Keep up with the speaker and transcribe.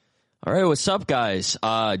All right, what's up, guys?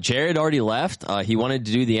 Jared already left. He wanted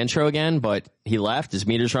to do the intro again, but he left. His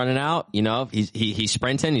meter's running out. You know, he's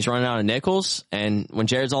sprinting. He's running out of nickels. And when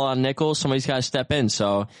Jared's all out of nickels, somebody's got to step in.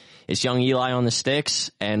 So it's young Eli on the sticks.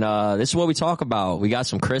 And this is what we talk about. We got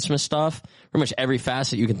some Christmas stuff, pretty much every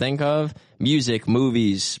facet you can think of. Music,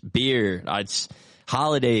 movies, beer, it's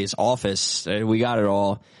holidays, office. We got it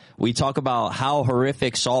all. We talk about how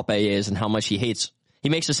horrific Salt Bae is and how much he hates. He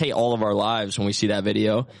makes us hate all of our lives when we see that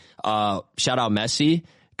video. Shout out Messi.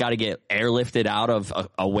 Got to get airlifted out of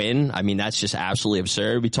a win. I mean, that's just absolutely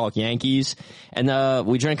absurd. We talk Yankees, and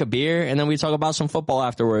we drink a beer, and then we talk about some football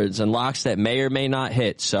afterwards and locks that may or may not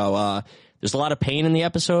hit. So there's a lot of pain in the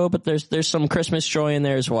episode, but there's some Christmas joy in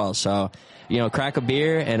there as well. So, you know, crack a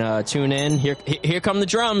beer and tune in. Here come the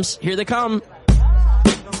drums. Here they come.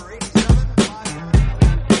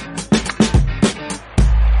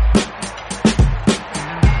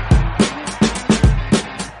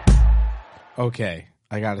 Okay,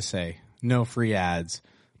 I gotta say, no free ads,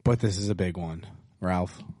 but this is a big one.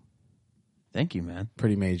 Ralph, thank you, man.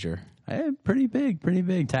 pretty major. Pretty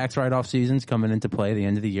big. Tax write-off season's coming into play, the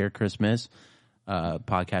end of the year, Christmas.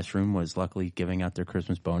 Podcast Room was luckily giving out their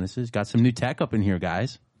Christmas bonuses. Got some new tech up in here,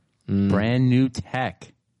 guys. Brand new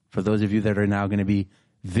tech. For those of you that are now going to be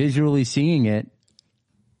visually seeing it,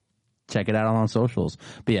 check it out on socials.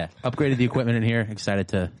 But yeah, upgraded the equipment in here. Excited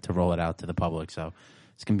to roll it out to the public. So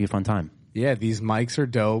it's going to be a fun time. Yeah, these mics are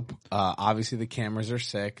dope. Obviously, the cameras are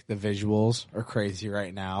sick. The visuals are crazy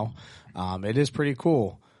right now. It is pretty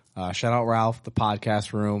cool. Shout out Ralph, the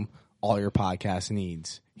Podcast Room, all your podcast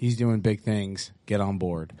needs. He's doing big things. Get on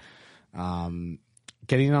board.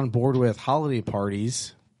 Getting on board with holiday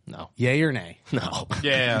parties. No. Yay or nay? No.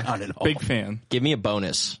 Yeah, Not at all. big fan. Give me a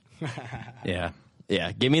bonus. Yeah.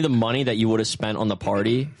 Yeah, give me the money that you would have spent on the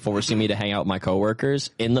party, forcing me to hang out with my coworkers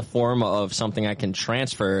in the form of something I can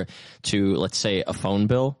transfer to, let's say, a phone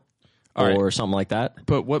bill or something like that.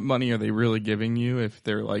 But what money are they really giving you if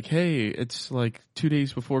they're like, hey, it's like 2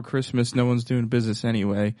 days before Christmas, no one's doing business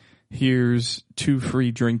anyway. Here's 2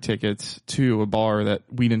 free drink tickets to a bar that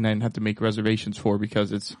we didn't have to make reservations for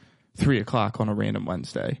because it's 3:00 on a random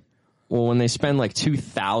Wednesday. Well, when they spend like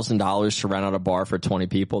 $2,000 to rent out a bar for 20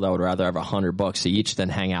 people that would rather have $100 each than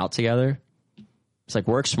hang out together, it's like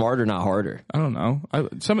work smarter, not harder. I don't know.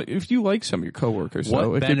 If you like some of your coworkers, What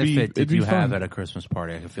though, benefit did you have fun. at a Christmas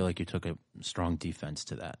party? I feel like you took a strong defense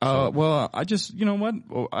to that. Well, I just, you know what?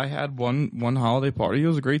 Well, I had one holiday party. It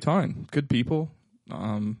was a great time. Good people.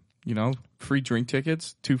 You know, free drink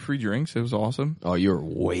tickets, 2 free drinks. It was awesome. Oh, you're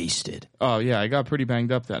wasted. Oh, yeah, I got pretty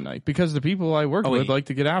banged up that night because the people I worked with like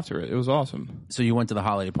to get after it. It was awesome. So you went to the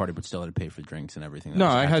holiday party but still had to pay for drinks and everything? No,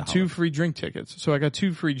 I had 2 free drink tickets. So I got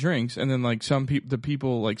 2 free drinks, and then like some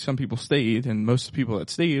people stayed, and most of the people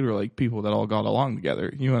that stayed were like people that all got along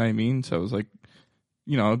together. You know what I mean? So it was like,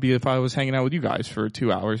 you know, it'd be if I was hanging out with you guys for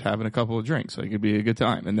 2 hours having a couple of drinks. Like, it'd be a good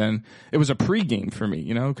time. And then it was a pregame for me,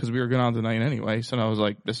 you know, because we were going out tonight anyway. So I was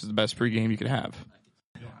like, this is the best pregame you could have.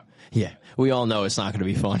 Yeah, we all know it's not going to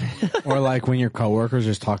be fun. Or like when your coworkers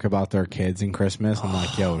just talk about their kids in Christmas. I'm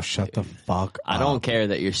like, yo, shut the fuck up. I don't care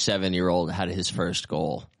that your 7-year-old had his first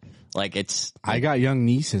goal. Like, I got young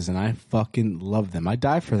nieces and I fucking love them. I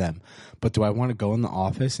die for them. But do I want to go in the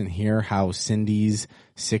office and hear how Cindy's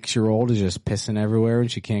 6-year-old is just pissing everywhere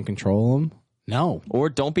and she can't control them? No. Or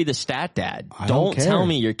don't be the stat dad. I don't care. Tell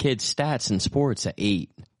me your kid's stats in sports at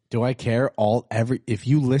 8. Do I care if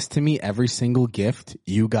you list to me every single gift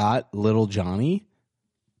you got little Johnny?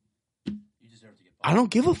 I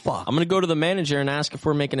don't give a fuck. I'm going to go to the manager and ask if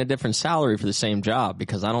we're making a different salary for the same job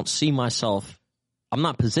because I don't see myself. I'm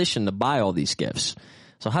not positioned to buy all these gifts.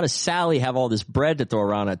 So how does Sally have all this bread to throw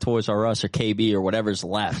around at Toys R Us or KB or whatever's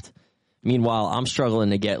left? Meanwhile, I'm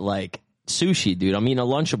struggling to get like sushi, dude. I'm eating a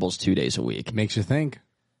Lunchables 2 days a week. Makes you think.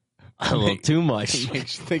 A little too much.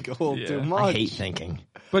 Makes you think a little too much. I hate thinking.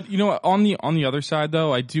 But you know what? On the other side,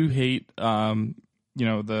 though, I do hate, you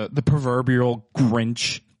know, the proverbial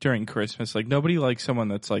Grinch during Christmas. Like, nobody likes someone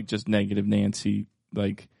that's like just negative Nancy,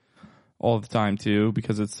 like, all the time too,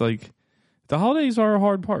 because it's like the holidays are a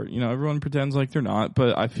hard part. You know, everyone pretends like they're not,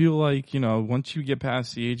 but I feel like, you know, once you get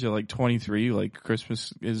past the age of like 23, like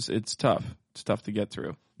Christmas it's tough. It's tough to get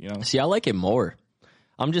through. You know. See, I like it more.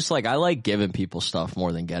 I'm just like, I like giving people stuff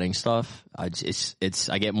more than getting stuff. I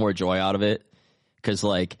get more joy out of it. Cause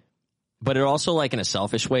like, but it also like in a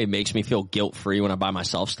selfish way makes me feel guilt free when I buy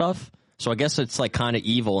myself stuff. So I guess it's like kind of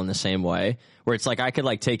evil in the same way where it's like I could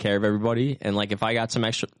like take care of everybody. And like if I got some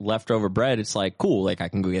extra leftover bread, it's like cool. Like I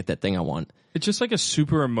can go get that thing I want. It's just like a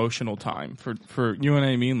super emotional time for you know what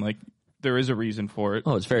I mean? Like there is a reason for it.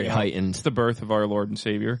 Oh, it's very heightened. It's the birth of our Lord and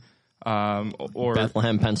Savior. or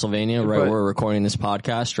Bethlehem, Pennsylvania, right But- where we're recording this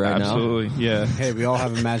podcast right now. absolutely, yeah. Hey, we all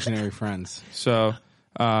have imaginary friends. So,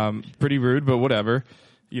 pretty rude, but whatever.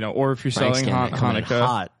 Or if you're Frank's selling getting it coming Hanukkah,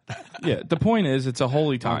 hot. yeah. The point is, it's a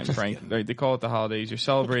holy time, Frank. Right? They call it the holidays. You're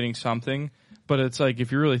celebrating something, but it's like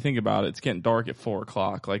if you really think about it, it's getting dark at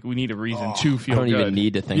 4:00. Like we need a reason to feel. I don't good. even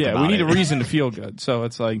need to think Yeah, about we need it. a reason to feel good. So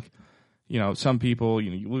it's like, some people,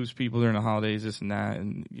 you lose people during the holidays, this and that,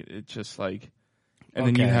 and it's just like, and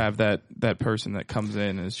then you Okay. have that person that comes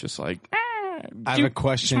in and is just like, I have a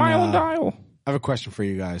question. Smile and dial. I have a question for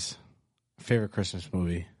you guys. Favorite Christmas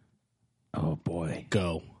movie? Oh boy.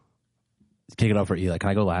 Go. Let's kick it off for Eli. Can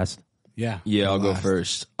I go last? Yeah. Yeah, I'll go last.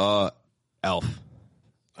 first. Elf.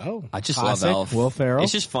 Oh, I just classic, love Elf. Will Ferrell.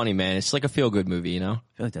 It's just funny, man. It's like a feel good movie, I feel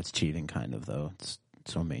like that's cheating, kind of, though. It's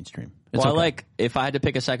so mainstream. It's Well, okay. if I had to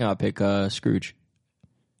pick a second, I'd pick Scrooge.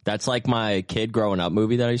 That's like my kid growing up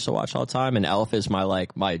movie that I used to watch all the time, and Elf is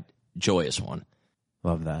my joyous one.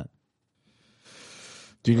 Love that.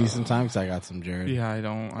 Do you need some time? Because I got some, Jared. Yeah, I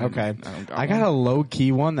don't. Okay. I got a low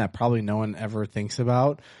key one that probably no one ever thinks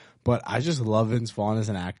about, but I just love Vince Vaughn as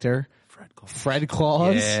an actor. Fred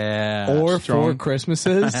Claus. Yeah. Or Strong. Four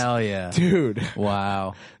Christmases. Hell yeah. Dude,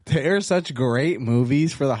 Wow. they're such great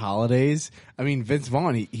movies for the holidays. I mean, Vince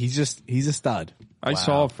Vaughn, he's a stud. I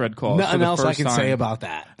saw Fred Claus. for Nothing the else I first can time. say about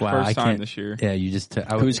that. Wow. First I time can't, this year. Yeah, you just.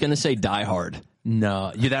 Who's gonna say Die Hard?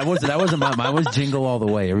 No, yeah, that wasn't mine was Jingle All the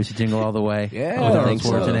Way. Ever see Jingle All the Way? Yeah. with I Arnold think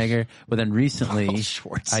so. Schwarzenegger. But then recently,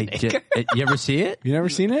 Schwarzenegger. You ever see it? You never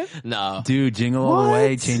seen it? No. Dude, Jingle All the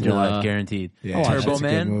Way, What? change your No. life, guaranteed. Yeah, that's Turbo a good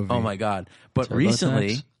Man, movie. oh my god! But TurboTax?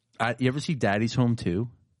 recently, you ever see Daddy's Home 2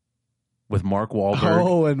 with Mark Wahlberg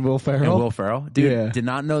Oh, and Will Ferrell. and Will Ferrell? Dude, Yeah. did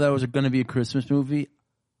not know that was going to be a Christmas movie.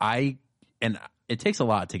 And it takes a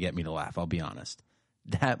lot to get me to laugh. I'll be honest.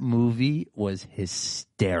 That movie was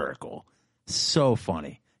hysterical, so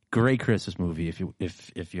funny. Great Christmas movie. If you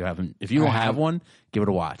don't have one, give it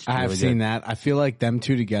a watch. It's I have really seen good. that. I feel like them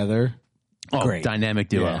two together. Oh, Great. dynamic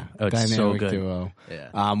duo. Yeah, Oh, it's dynamic so good. duo.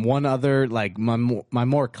 Yeah. One other, like my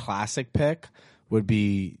more classic pick would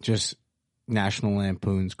be just National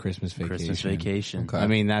Lampoon's Christmas Vacation. Christmas Vacation. I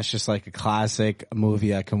mean, that's just like a classic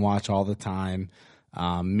movie I can watch all the time.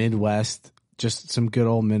 Midwest, just some good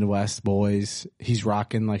old Midwest boys. He's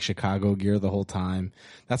rocking like Chicago gear the whole time.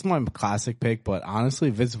 That's my classic pick, but honestly,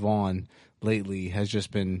 Vince Vaughn lately has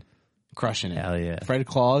just been crushing it. Hell yeah. Fred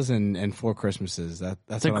Claus and Four Christmases. That's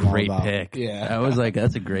That's a what I'm all great about. pick. Yeah.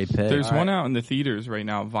 That's a great pick. There's one out in the theaters right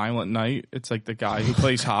now, Violent Night. It's like the guy who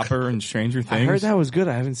plays Hopper in Stranger Things. I heard that was good.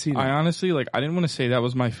 I haven't seen it. I honestly, I didn't want to say that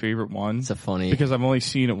was my favorite one. It's a funny. because I've only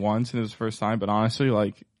seen it once and it was the first time, but honestly,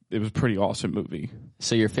 it was a pretty awesome movie.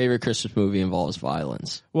 So your favorite Christmas movie involves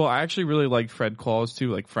violence. Well, I actually really liked Fred Claus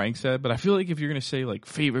too, like Frank said, but I feel like if you're going to say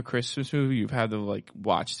favorite Christmas movie, you've had to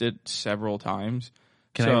watched it several times.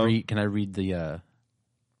 Can So- I read the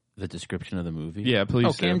description of the movie? Yeah, please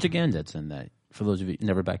Oh, Cam do. Jagandet's in that. For those of you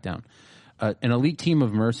never back down. An elite team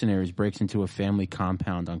of mercenaries breaks into a family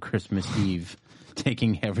compound on Christmas Eve,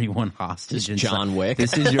 taking everyone hostage. This John Wick.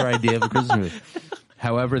 This is your idea of a Christmas movie.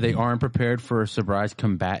 However, they aren't prepared for a surprise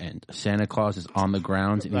combatant. Santa Claus is on the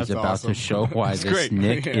ground and he's That's about awesome. to show why this great.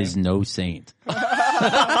 Nick Yeah. is no saint.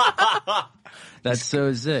 That's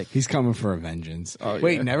so sick. He's coming for a vengeance. Oh,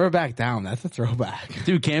 Wait, yeah. never back down. That's a throwback.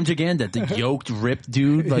 Dude, Cam Gigandet, the yoked, ripped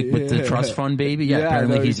dude, with the Yeah. trust fund baby. Yeah, I know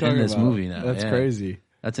apparently what he's you're in talking this about. movie now. That's Yeah. crazy.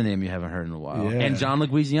 That's a name you haven't heard in a while. Yeah. And John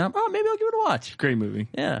Leguizamo. Oh, maybe I'll give it a watch. Great movie.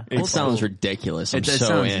 Yeah. It sounds ridiculous. I'm It so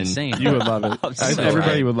sounds in. insane. You would love it. I'm so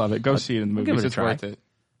Everybody in. would love it. Go see it in the give movies. it a It's try. worth it.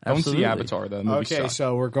 Absolutely. Don't see Avatar, though. The movie Okay, sucks.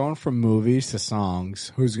 so we're going from movies to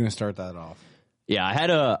songs. Who's going to start that off?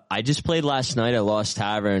 Yeah, I just played last night at Lost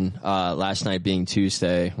Tavern, last night being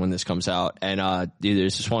Tuesday when this comes out. And, dude,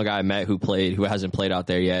 there's this one guy I met who hasn't played out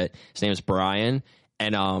there yet. His name is Brian.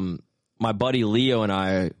 And, my buddy Leo and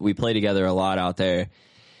I, we play together a lot out there.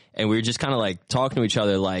 And we were just kind of talking to each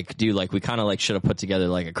other dude, we kind of should have put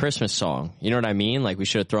together a Christmas song. You know what I mean? We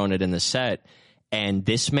should have thrown it in the set. And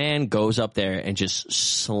this man goes up there and just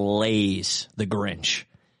slays the Grinch.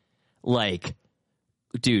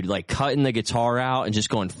 Dude, cutting the guitar out and just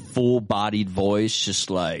going full-bodied voice, just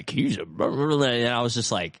he's a... And I was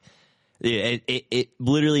just it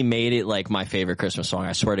literally made it my favorite Christmas song.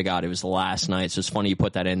 I swear to God, it was last night, so it's funny you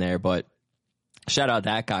put that in there, but shout out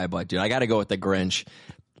that guy, but dude, I gotta go with the Grinch.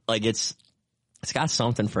 It's got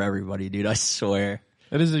something for everybody, dude, I swear.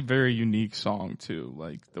 It is a very unique song, too.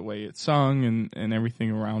 The way it's sung and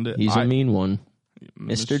everything around it. He's a mean one.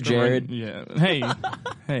 Mr. Jared. Yeah. Hey,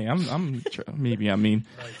 I'm maybe I mean.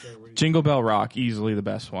 Jingle Bell Rock, easily the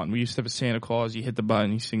best one. We used to have a Santa Claus. You hit the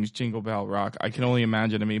button, he sings Jingle Bell Rock. I can only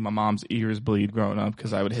imagine it made my mom's ears bleed growing up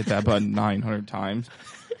because I would hit that button 900 times.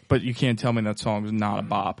 But you can't tell me that song is not a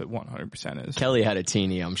bop. It 100% is. Kelly had a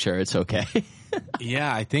teeny. I'm sure it's okay.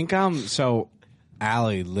 Yeah, I think so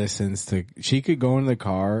Allie listens to, she could go into the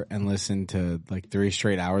car and listen to like 3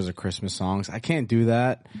 straight hours of Christmas songs. I can't do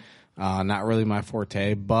that. Not really my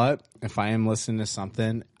forte, but if I am listening to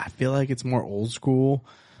something, I feel like it's more old school.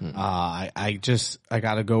 I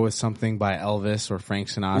gotta go with something by Elvis or Frank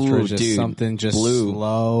Sinatra. Ooh, just dude. something just Blue.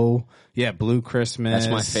 slow. Yeah, Blue Christmas.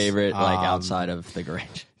 That's my favorite, like outside of the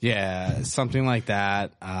Grinch. Yeah, something like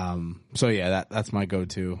that. So yeah, that's my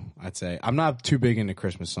go-to. I'd say I'm not too big into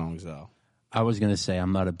Christmas songs though. I was going to say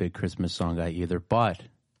I'm not a big Christmas song guy either, but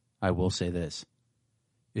I will say this.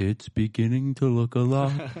 It's beginning to look a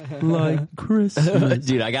lot like Christmas.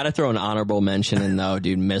 Dude, I got to throw an honorable mention in, though,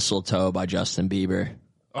 dude. Mistletoe by Justin Bieber.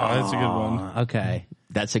 Oh, that's a good one. Okay.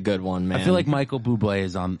 That's a good one, man. I feel like Michael Bublé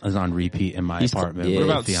is on repeat in my apartment. yeah. with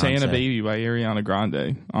What about Fiancé. Santa Baby by Ariana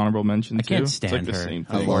Grande? Honorable mention, I too. can't It's stand like the her, same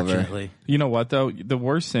thing. unfortunately. You know what, though? The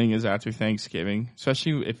worst thing is after Thanksgiving,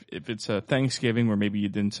 especially if it's a Thanksgiving where maybe you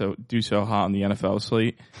didn't do so hot on the NFL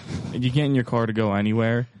slate, and you get in your car to go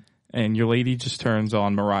anywhere, and your lady just turns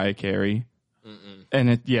on Mariah Carey.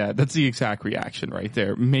 And that's the exact reaction right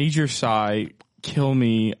there. Major sigh, kill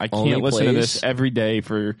me. I can't Only listen to plays- this every day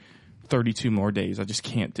for 32 more days. I just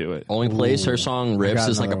can't do it. Only plays her song Rips got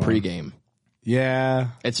is like a another one. pregame. Yeah,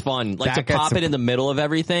 It's fun. Like That to pop gets it in the middle of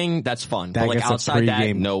everything, that's fun. that But like gets a outside that,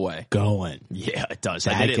 pregame no way. going. Yeah, it does.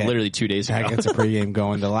 I That did it get- literally 2 days That ago. gets a pregame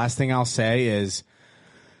going. The last thing I'll say is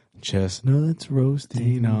chestnuts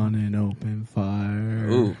roasting on an open fire.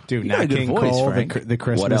 Ooh. Dude, You got a Nat good King voice, Cole, Frank. the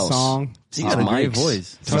Christmas What else? song. You got a great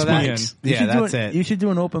voice. So Tuck that- me in. yeah, that's You it. should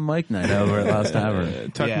do an open mic night over at Lost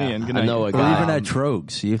Tavern. Tuck Yeah. me in. Good I night. know a Or guy. even at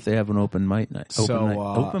Trogs. See if they have an open mic night.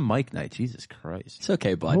 Open mic night. Jesus Christ. It's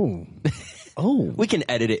okay, bud. Oh, We can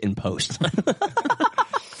edit it in post.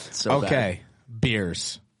 So bad. okay.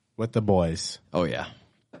 Beers with the boys. Oh, yeah.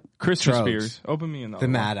 Christmas Trogs. beers. Open me another The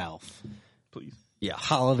one, Mad Elf. please. Yeah.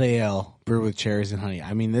 Holiday Ale brewed with cherries and honey.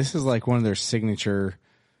 I mean, this is like one of their signature,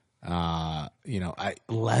 11%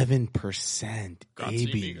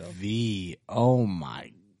 ABV. Oh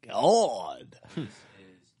my God.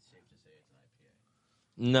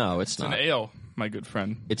 No, it's It's an not. ale, my good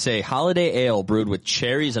friend. It's a holiday ale brewed with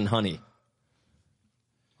cherries and honey.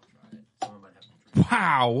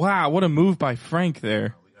 Wow, what a move by Frank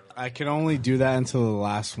there. I can only do that until the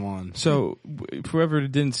last one. So, whoever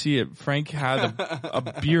didn't see it, Frank had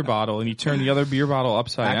a beer bottle, and he turned the other beer bottle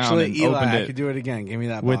upside Actually, down and Eli, opened I it could do it again. Give me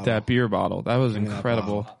that with bottle. that beer bottle. That was me that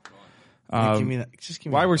incredible. give me that. Just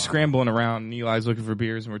give me While that we're bottle. scrambling around, and Eli's looking for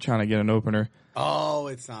beers, and we're trying to get an opener. Oh,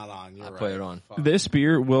 it's not on. You're right. Put it on. This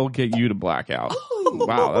beer will get you to blackout.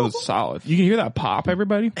 Wow, that was solid. You can hear that pop,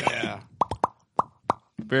 everybody? Yeah.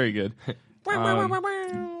 Very good.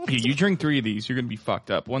 You drink 3 of these, you're going to be fucked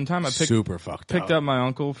up. One time I Super fucked picked up my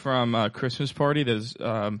uncle from a Christmas party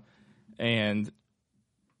and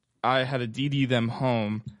I had to DD them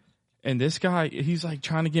home. And this guy, he's like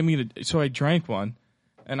trying to get me to, so I drank one.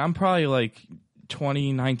 And I'm probably like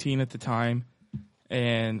 20, 19 at the time.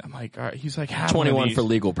 And I'm like, all right. He's like, have one of 21 these. for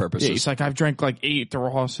legal purposes. Yeah, he's like, I've drank like 8. They're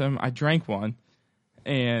awesome. I drank one.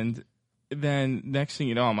 And then next thing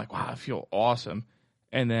you know, I'm like, wow, I feel awesome.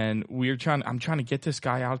 And then I'm trying to get this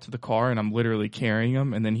guy out to the car, and I'm literally carrying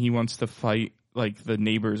him. And then he wants to fight like the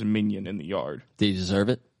neighbor's minion in the yard. Do you deserve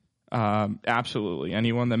it? Absolutely.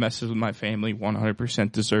 Anyone that messes with my family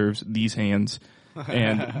 100% deserves these hands.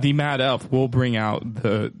 And the Mad Elf will bring out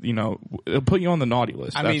it'll put you on the naughty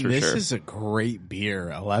list. I That's mean, for this sure. is a great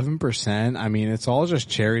beer. 11%. I mean, it's all just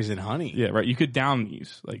cherries and honey. Yeah, right. You could down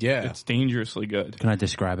these. Like, Yeah. it's dangerously good. Can I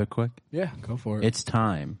describe it quick? Yeah, go for it. It's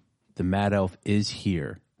time. The Mad Elf is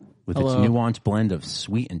here with its nuanced blend of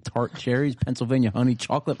sweet and tart cherries, Pennsylvania honey,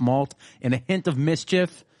 chocolate malt, and a hint of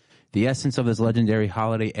mischief. The essence of this legendary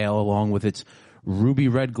holiday ale, along with its ruby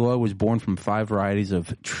red glow, was born from 5 varieties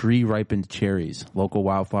of tree-ripened cherries. Local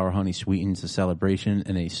wildflower honey sweetens the celebration,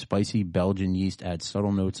 and a spicy Belgian yeast adds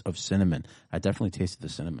subtle notes of cinnamon. I definitely tasted the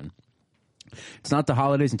cinnamon. It's not the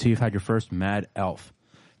holidays until you've had your first Mad Elf.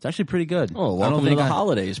 It's actually pretty good. Oh, I welcome don't to think the I-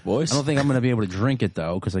 holidays, boys. I don't think I'm going to be able to drink it,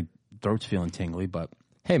 though, because my throat's feeling tingly, but...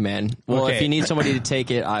 Hey, man. Well, Okay. if you need somebody to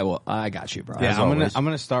take it, I will. I got you, bro. Yeah, As I'm always.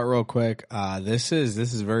 gonna start real quick. This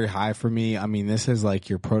is very high for me. I mean, this is like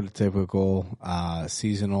your prototypical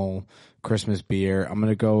seasonal Christmas beer. I'm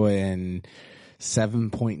gonna go in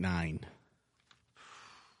 7.9.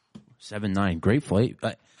 7.9, great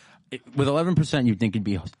flavor. With 11%, you'd think it'd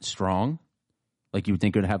be strong, Like you would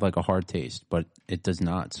think it would have like a hard taste, but it does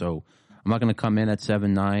not. So I'm not going to come in at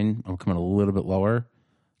 7.9. I'm coming a little bit lower,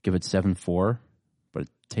 give it 7.4, but it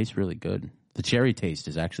tastes really good. The cherry taste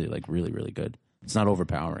is actually like really, really good. It's not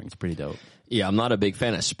overpowering. It's pretty dope. Yeah, I'm not a big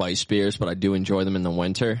fan of spice beers, but I do enjoy them in the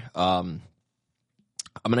winter. I'm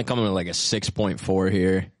going to come in with like a 6.4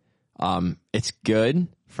 here. It's good.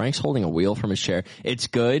 Frank's holding a wheel from his chair. It's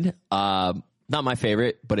good. Not my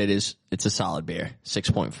favorite, but it's a solid beer.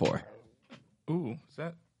 6.4. Ooh,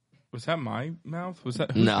 was that my mouth? Was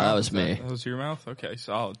that No, mouth? that was me. That was your mouth? Okay,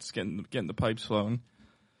 solid. It's getting the pipes flowing.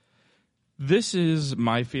 This is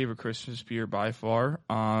my favorite Christmas beer by far.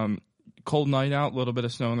 Cold night out, a little bit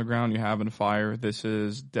of snow on the ground, you're having a fire. This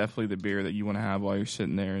is definitely the beer that you want to have while you're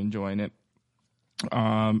sitting there enjoying it.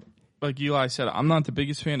 Like Eli said, I'm not the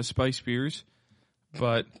biggest fan of spice beers,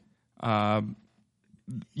 but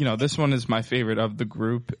this one is my favorite of the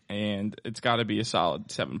group, and it's got to be a solid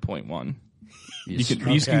 7.1.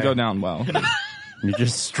 These can go down well. You're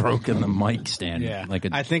just stroking the mic stand. Yeah, like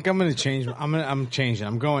I think I'm gonna change. I'm changing.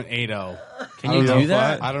 I'm going 8.0. Can you do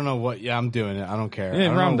that? I don't know what. Yeah, I'm doing it. I don't care. Yeah, I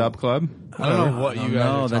don't round know, up club. I don't know what you guys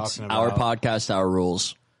are that's talking Our about. podcast, our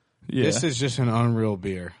rules. Yeah. This is just an unreal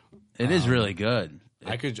beer. It is really good.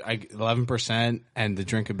 11%, and the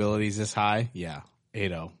drinkability is this high. Yeah,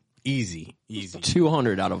 8.0. Easy.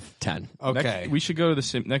 200 out of 10. Okay. We should go to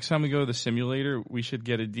the next time we go to the simulator. We should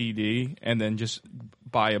get a DD and then just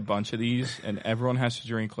buy a bunch of these, and everyone has to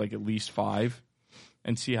drink like at least 5,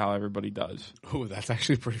 and see how everybody does. Ooh, that's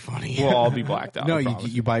actually pretty funny. We'll all be blacked out. No, I you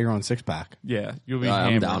promise. buy your own 6-pack. Yeah, you'll be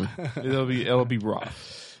I'm hammered. down. It'll be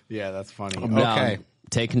rough. Yeah, that's funny. I'm down. Okay,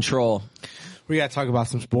 Take control. we got to talk about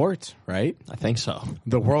some sports, right? I think so.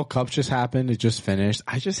 The World Cup just happened. It just finished.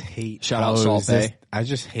 I just hate. Shout out how it Salt was this- Bae. I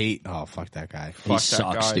just hate. Oh, fuck that guy. He Fuck that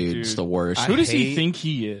sucks, guy, dude. dude. It's the worst. Who does he hate- think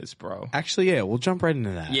he is, bro? Actually, yeah, we'll jump right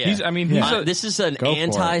into that. Yeah. He's a- This is an Go for it.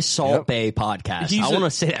 anti-Salt Yep. Bay podcast. He's I a- want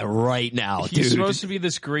to say that right now, He's dude. supposed to be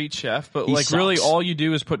this great chef, but He like really, sucks. all you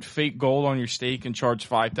do is put fake gold on your steak and charge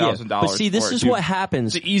 $5,000. But see, this for it, is dude. what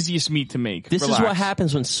happens. It's the easiest meat to make. This Relax. is what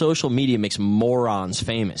happens when social media makes morons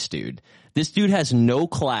famous, dude. This dude has no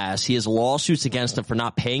class. He has lawsuits against him for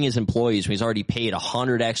not paying his employees when he's already paid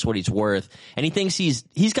 100x what he's worth. And he thinks he's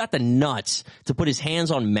got the nuts to put his hands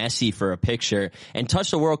on Messi for a picture and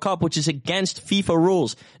touch the World Cup, which is against FIFA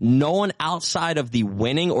rules. No one outside of the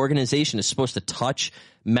winning organization is supposed to touch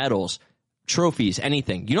medals, trophies,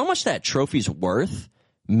 anything. You know how much that trophy's worth?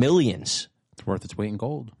 Millions. It's worth its weight in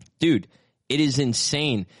gold. Dude, it is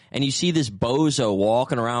insane. And you see this bozo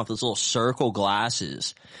walking around with those little circle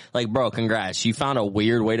glasses. Like, bro, congrats. You found a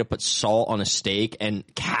weird way to put salt on a steak and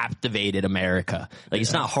captivated America. Like,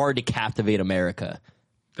 it's not hard to captivate America.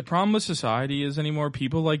 The problem with society is anymore,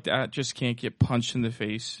 people like that just can't get punched in the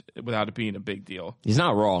face without it being a big deal. He's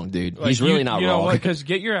not wrong, dude. Like, He's really you not know wrong. what? Because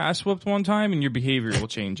get your ass whooped one time and your behavior will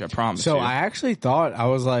change. I promise. So you. I actually thought, I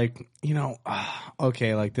was like,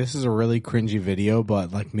 okay, like this is a really cringy video,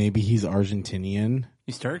 but like maybe he's Argentinian.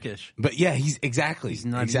 He's Turkish. But yeah, he's exactly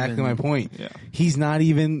not exactly even- my point. Yeah. He's not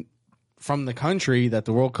even from the country that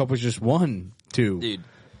the World Cup was just won to. dude.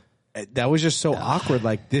 That was just so awkward.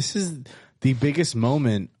 Like, this is the biggest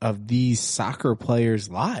moment of these soccer players'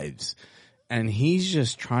 lives. And he's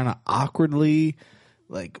just trying to awkwardly,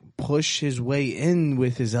 like, push his way in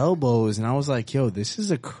with his elbows. And I was like, yo, this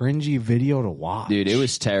is a cringy video to watch. Dude, it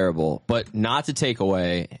was terrible. But not to take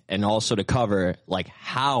away and also to cover, like,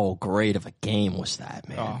 how great of a game was that,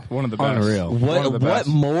 man? Oh, one of the best. Unreal. One of the What best.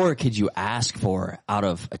 more could you ask for out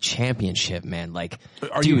of a championship, man? Like,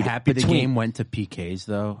 Are dude, you happy the between- game went to PKs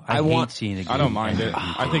though? I want- hate seeing a game. I don't mind it.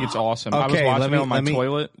 I think it's awesome. I was Okay, watching let me- it on my let me-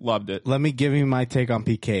 toilet. Loved it. Let me give you my take on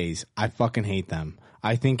PKs. I fucking hate them.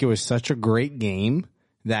 I think it was such a great game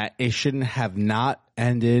that it shouldn't have not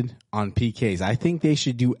ended on PKs. I think they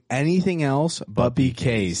should do anything else but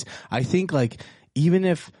PKs. I think like even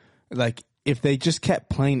if they just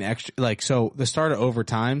kept playing extra, like so the start of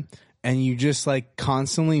overtime and you just like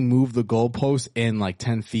constantly move the goalpost in like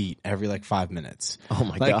 10 feet every like 5 minutes. Oh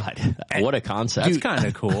my Like, God. What a concept. That's kind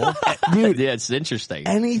of cool. Dude, yeah, it's interesting.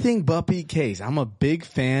 anything but PKs. I'm a big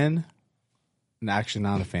fan. Actually,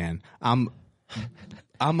 not a fan.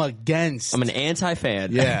 I'm against. I'm an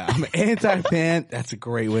anti-fan. Yeah, I'm an anti-fan. That's a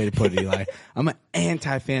great way to put it, Eli. I'm an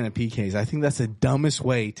anti-fan of PKs. I think that's the dumbest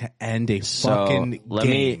way to end a fucking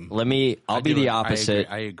game. I'll be the opposite.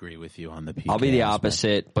 I agree with you on the PK. I'll be the aspect.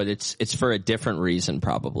 opposite, but it's for a different reason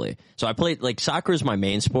probably. So I played, like, soccer is my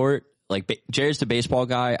main sport. Like, Jared's the baseball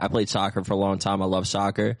guy. I played soccer for a long time. I love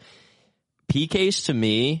soccer. PKs to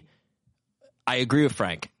me, I agree with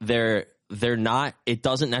Frank. They're it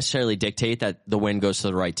doesn't necessarily dictate that the win goes to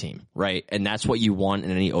the right team, right? And that's what you want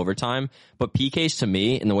in any overtime. But PKs to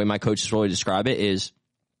me, and the way my coaches really describe it is,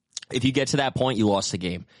 if you get to that point, you lost the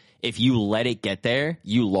game. If you let it get there,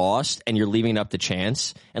 you lost, and you're leaving it up to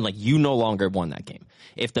chance, and like you no longer won that game.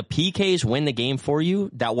 If the PKs win the game for you,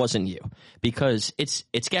 that wasn't you, because it's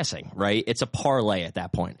guessing, right? It's a parlay at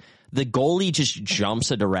that point. The goalie just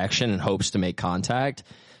jumps a direction and hopes to make contact.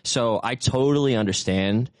 So I totally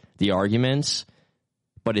understand the arguments,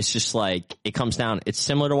 but it's just like, it comes down. It's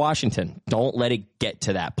similar to Washington. Don't let it get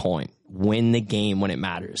to that point. Win the game when it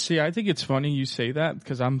matters. See, I think it's funny you say that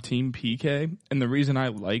because I'm team PK, and the reason I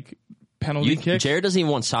like penalty kicks. Jared doesn't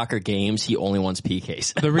even want soccer games. He only wants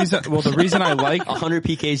PKs. The reason I like 100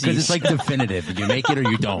 PKs Because each. it's like definitive. You make it or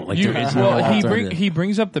you don't. Like there is no well, alternative. he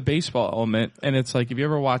brings up the baseball element, and it's like if you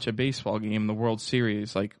ever watch a baseball game, the World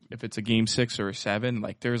Series, like if it's a game 6 or a 7,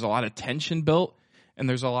 like there's a lot of tension built, and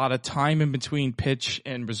there's a lot of time in between pitch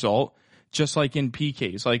and result, just like in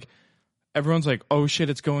PKs. Like everyone's like, oh shit,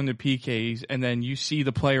 it's going to PKs, and then you see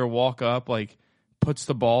the player walk up, like puts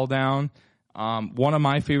the ball down. One of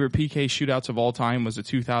my favorite PK shootouts of all time was the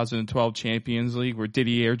 2012 Champions League where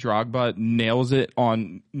Didier Drogba nails it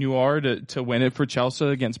on Neuer to win it for Chelsea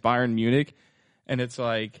against Bayern Munich. And it's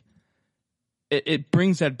like, it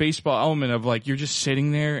brings that baseball element of like, you're just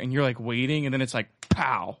sitting there and you're like waiting, and then it's like,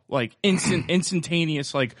 pow, like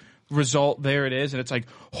instantaneous, like result. There it is. And it's like,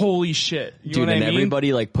 holy shit. You know what I mean?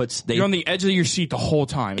 Everybody like you're on the edge of your seat the whole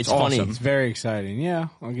time. It's funny. awesome. It's very exciting. Yeah,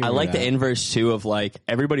 I'll give I you like that. the inverse too of like,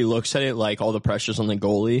 everybody looks at it like all the pressure's on the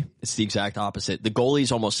goalie. It's the exact opposite. The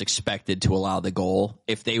goalie's almost expected to allow the goal.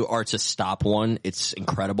 If they are to stop one, it's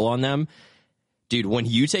incredible on them. Dude, when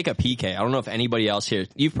you take a PK, I don't know if anybody else here,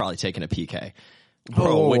 you've probably taken a PK.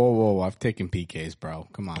 Bro, Whoa. I've taken PKs, bro.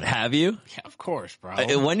 Come on. have you? Yeah, of course, bro.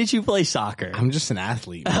 When did you play soccer? I'm just an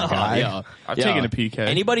athlete, my guy. Yeah. I've taken a PK.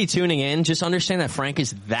 Anybody tuning in, just understand that Frank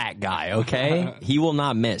is that guy, okay? He will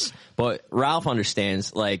not miss. But Ralph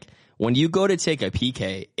understands, like, when you go to take a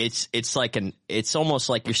PK, it's almost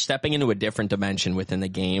like you're stepping into a different dimension within the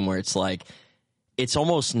game where it's like, it's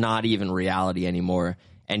almost not even reality anymore.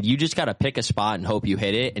 And you just got to pick a spot and hope you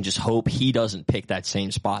hit it, and just hope he doesn't pick that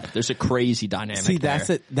same spot. There's a crazy dynamic. See,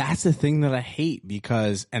 there. that's the thing that I hate,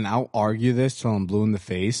 because, and I'll argue this till I'm blue in the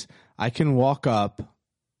face. I can walk up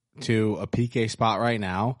to a PK spot right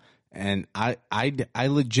now, and I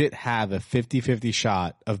legit have a 50-50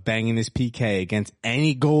 shot of banging this PK against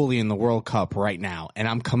any goalie in the World Cup right now, and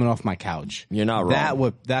I'm coming off my couch. You're not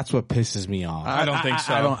wrong. That's what pisses me off. I don't think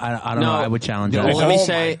so. I don't know. I would challenge Well, that. let me Oh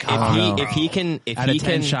say, my if he can, Out of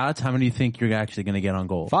 10 shots, how many do you think you're actually going to get on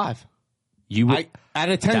goal? 5. You would. Out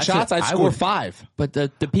of 10 That's shots, it. I'd I score would- 5. but the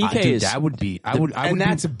PK Dude, is that would be. I would. And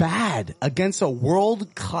that's bad against a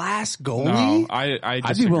world-class goalie. No, I I'd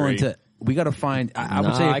disagree. be willing to. We got to find. I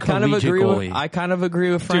would say a I kind of collegiate agree goalie. with. I kind of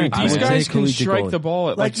agree with Dude, Frank. I these would guys say can collegiate strike goalie. the ball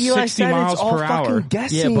at like Eli 60 said, miles it's all per fucking hour.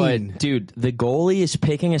 guessing. Yeah, but dude, the goalie is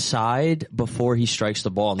picking a side before he strikes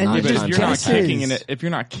the ball. And Nine you're But just if times you're not out of 10. guessing. kicking it, if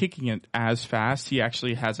you're not kicking it as fast, he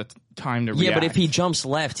actually has a time to react. Yeah, but if he jumps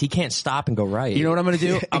left, he can't stop and go right. You know what I'm going to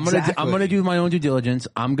do? I'm Exactly. going to do my own due diligence.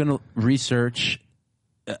 I'm going to research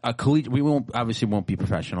a collegiate. We won't be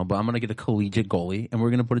professional, but I'm going to get a collegiate goalie, and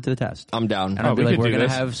we're going to put it to the test. I'm down. And I'll be we like, could we're do going to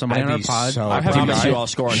this. have somebody I'd on our be pod. so I promise you you I'll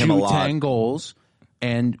score on shoot him a lot. 10 goals,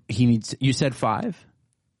 and he needs. You said 5.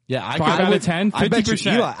 Yeah, I 5 out of 10, I bet you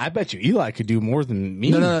 50%. I bet you Eli could do more than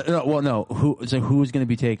me. No. Well, no. Who's going to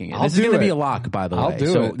be taking it? I'll This is do going to be it. a lock, by the I'll way. do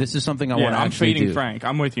so it. this is something I yeah, want to I'm actually fading do. Frank.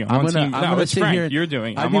 I'm with you. I'm on gonna. team. I'm No, gonna it's sit Frank. here. You're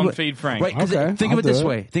doing. I'd I'm be on like- fade Frank. Right? Because Okay, think I'll of it this do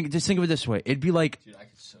it. way. Just think of it this way. It'd be like.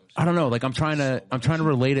 I don't know. Like I'm trying to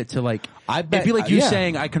relate it to like. I bet- it'd be like you yeah.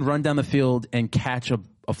 saying I can run down the field and catch a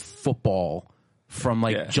football from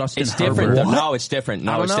like Yeah. Justin It's Herbert. different. No, it's different. I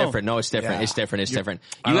No, don't it's know. different. No, it's different. Yeah. It's different. It's different.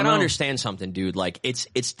 I You don't gotta know. understand something, dude. Like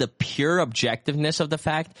it's the pure objectiveness of the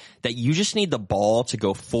fact that you just need the ball to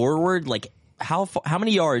go forward. Like how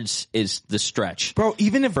many yards is the stretch? Bro,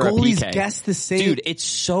 even if for a goalies PK? guess the same, Dude, it's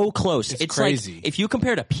so close. It's crazy. like if you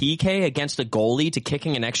compared a PK against a goalie to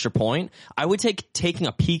kicking an extra point, I would take taking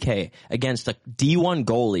a PK against a D1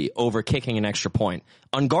 goalie over kicking an extra point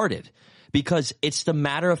unguarded. Because it's the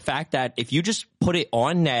matter of fact that if you just put it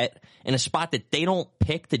on net in a spot that they don't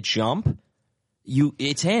pick to jump,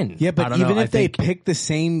 it's in. yeah, I but don't even know. if I they think- pick the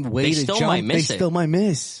same way They to still jump, might miss they it. still might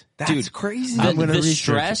miss. That's Dude, crazy.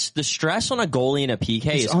 The stress on a goalie in a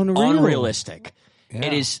PK is unreal. unrealistic. Yeah.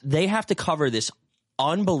 It is. They have to cover this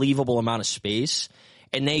unbelievable amount of space,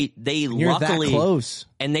 and they You're luckily that close.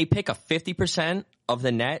 and they pick a 50% of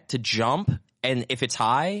the net to jump. And if it's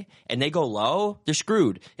high and they go low, they're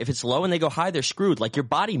screwed. If it's low and they go high, they're screwed. Like your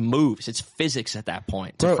body moves. It's physics at that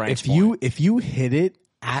point. To Bro, Frank's point. if you hit it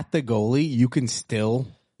at the goalie, you can still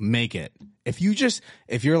make it. If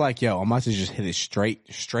you're like, yo, I'm about to just hit it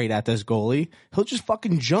straight at this goalie, he'll just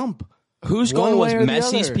fucking jump. Whose One goal was way or the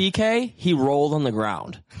Messi's other. PK? He rolled on the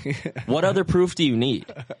ground. What other proof do you need?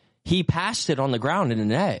 He passed it on the ground in the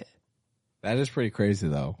net. That is pretty crazy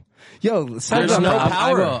though. Yo, set There's it up. no Ralph.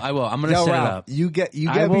 power. I will. I'm going to Yo, set it Ralph, up. You get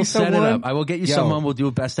I will me set someone. it up. I will get you Yo, someone. We'll do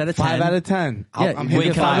a best out of 10. 5 out of 10. Yeah, I'm wait, hitting Wait,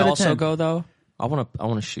 can 5 I out of also 10. go though? I want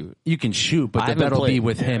to shoot. You can shoot, but I the haven't bet will be played.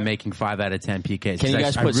 with him making 5 out of 10 PKs. Can you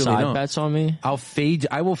guys I put really side don't. bets on me? I will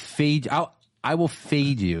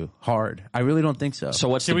fade you hard. I really don't think so. So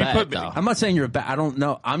what's Can the we bet put- though? I'm not saying you're a bad. I don't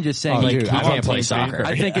know. I'm just saying Oh, like dude, I I can't play Team soccer. Baker.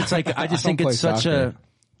 I think it's like I just don't think it's play such soccer.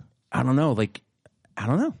 I don't know. Like I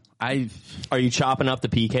don't know. Are you chopping up the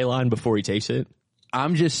PK line before he takes it?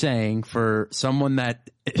 I'm just saying for someone that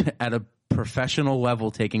at a professional level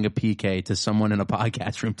taking a PK to someone in a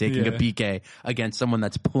podcast room taking a Yeah. PK against someone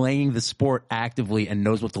that's playing the sport actively and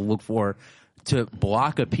knows what to look for to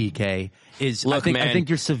block a PK is Look, I man, think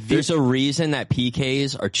you're severe. There's a reason that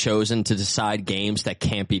PKs are chosen to decide games that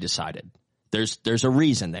can't be decided. There's a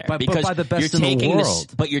reason there. But because by the best you're in the taking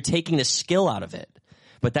world. but you're taking the skill out of it.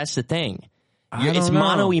 But that's the thing. I It's don't know.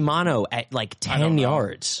 mano-a-mano at like 10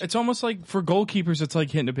 yards. It's almost like for goalkeepers, it's like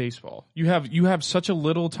hitting a baseball. You have such a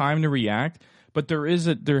little time to react, but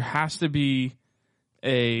there has to be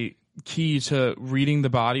a key to reading the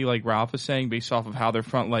body, like Ralph is saying, based off of how their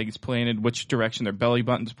front leg is planted, which direction their belly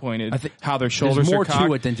button's pointed, I think how their shoulders more are cocked.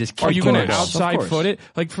 to it than just Are you kicking going the to ball. outside Of course. foot it?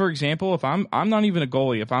 Like for example, if I'm not even a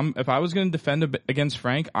goalie, if I was going to defend against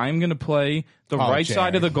Frank, I'm going to play the right Jay.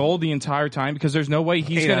 side of the goal the entire time because there's no way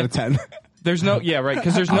he's 8 going out of to 10. there's no, yeah, right.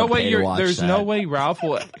 Because there's no I'd way pay to watch there's that. no way Ralph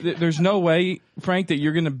will, there's no way, Frank, that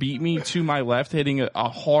you're going to beat me to my left hitting a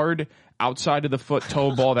hard outside of the foot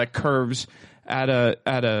toe ball that curves at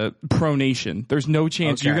a pronation. There's no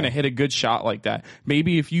chance you're Okay. going to hit a good shot like that.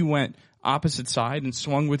 Maybe if you went opposite side and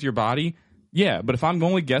swung with your body, yeah, but if I'm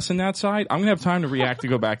only guessing that side, I'm going to have time to react to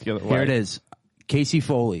go back the other way. Here it is. Casey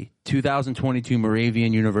Foley, 2022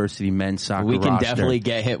 Moravian University men's soccer We can roster. definitely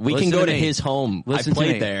get him. We Listen can go to me. his home. Listen I played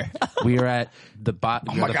to me. there. We are at the, Oh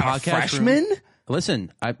my the God, podcast freshman? room.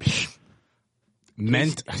 Listen,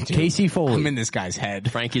 Meant Casey Foley. I'm in this guy's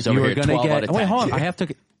head. Frankie's You over are here gonna 12 out get. of 10. Wait, hold on. I have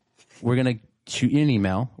to. We're gonna shoot you an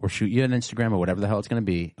email or shoot you an Instagram or whatever the hell it's gonna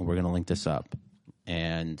be, and we're gonna link this up.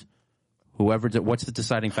 And whoever, what's the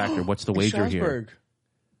deciding factor? What's the wager here? Strasburg.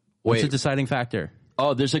 What's the Wait. deciding factor?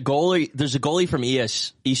 Oh, there's a goalie from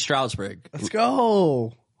East Stroudsburg. Let's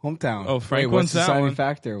go. Hometown. Oh, Frank Wait, what's wins the that deciding one.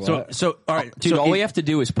 factor? What? So all right, Dude, all we have to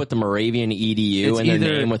do is put the Moravian EDU it's and their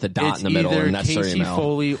either- name with a dot it's in the middle, either and that's their Casey email.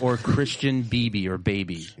 Foley or Christian Beebe or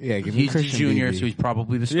Baby. Yeah, give me he's Christian the junior, Beebe. so he's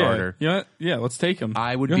probably the Yeah, starter. you know what? Yeah, let's take him.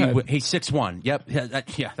 I would Go be. ahead. He's 6'1". Yep. Yeah,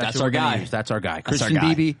 that's That's who our we're gonna guy. use. That's our guy. That's our Christian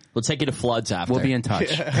guy. Beebe. We'll take you to Floods after. We'll be in touch.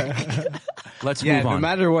 Let's Yeah, move no on.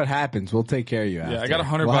 matter what happens, we'll take care of you. After. Yeah, I got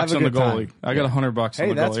 $100 We'll have a on the good time. goalie. I got $100 Hey, on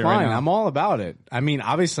the that's goalie fine. right now. I'm all about it. I mean,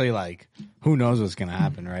 obviously, like, who knows what's going to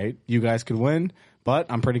happen, right? You guys could win, but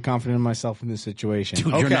I'm pretty confident in myself in this situation. Dude,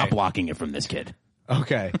 okay. you're not blocking it from this kid.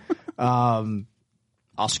 Okay.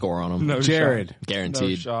 I'll score on him. No Jared, shot. Guaranteed.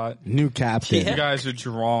 No shot. new captain. You guys are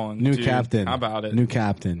drawn. New dude. captain. How about it? New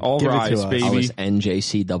captain. All Give it rise, to us. baby. I was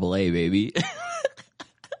NJCAA, baby.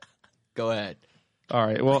 Go ahead. All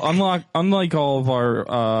right. Well, unlike all of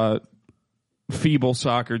our feeble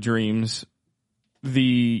soccer dreams,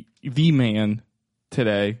 the man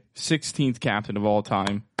today, 16th captain of all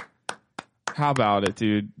time. How about it,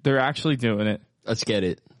 dude? They're actually doing it. Let's get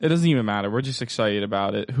it. It doesn't even matter. We're just excited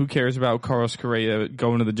about it. Who cares about Carlos Correa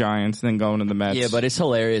going to the Giants and then going to the Mets? Yeah, but it's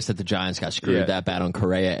hilarious that the Giants got screwed Yeah. that bad on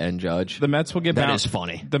Correa and Judge. the Mets will get That bounced. is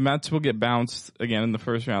funny. The Mets will get bounced again in the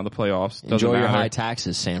first round of the playoffs. Doesn't Enjoy your matter. high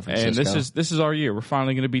taxes, San Francisco. And this is our year. We're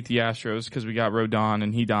finally going to beat the Astros because we got Rodon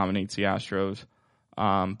and he dominates the Astros.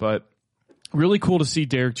 But really cool to see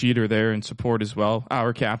Derek Jeter there in support as well.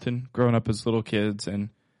 Our captain, growing up as little kids, and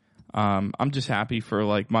I'm just happy for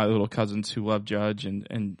like my little cousins who love Judge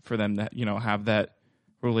and for them to have that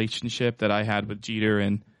relationship that I had with Jeter,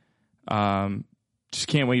 and just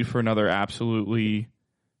can't wait for another absolutely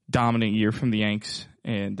dominant year from the Yanks.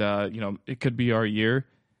 And it could be our year.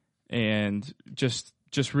 And just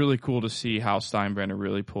really cool to see how Steinbrenner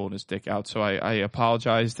really pulled his dick out. So I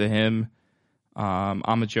apologize to him.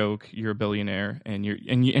 I'm a joke. You're a billionaire, and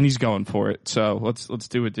he's going for it. So let's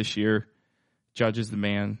do it this year. Judge is the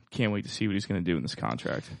man. Can't wait to see what he's going to do in this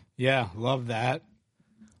contract. Yeah, love that.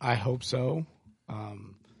 I hope so.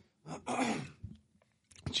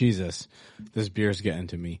 Jesus, this beer's getting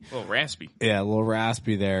to me. A little raspy. Yeah, a little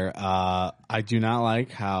raspy there. I do not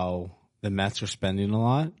like how the Mets are spending a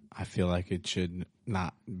lot. I feel like it should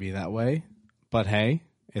not be that way. But hey,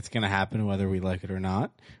 it's going to happen whether we like it or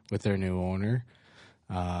not with their new owner.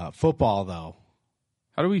 Football, though.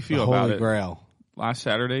 How do we The feel about Holy it? Grail. Last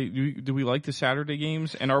Saturday, do we like the Saturday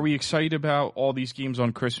games? And are we excited about all these games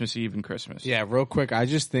on Christmas Eve and Christmas? Yeah, real quick, I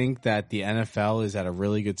just think that the NFL is at a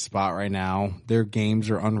really good spot right now. Their games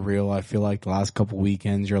are unreal. I feel like the last couple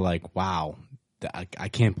weekends, you're like, wow, I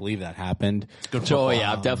can't believe that happened. Oh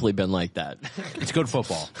yeah, I've definitely been like that. It's good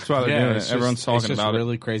football. That's why they're doing it. Everyone's talking about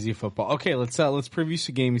really crazy football. Okay, let's preview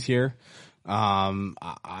some games here.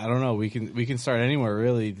 I don't know. We can start anywhere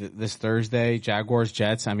really. This Thursday, Jaguars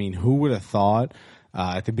Jets. I mean, who would have thought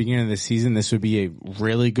at the beginning of the season this would be a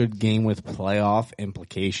really good game with playoff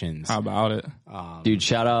implications? How about it? Dude,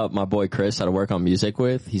 shout out my boy Chris that I work on music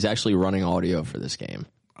with. He's actually running audio for this game.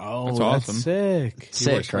 Oh, That's that's awesome. sick. He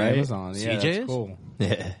Sick, works for right? Amazon. Yeah, CJ that's is? cool.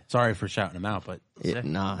 Yeah. Sorry for shouting him out, but Yeah,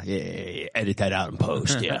 nah, yeah. Edit that out in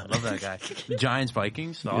post, yeah. love that guy. Giants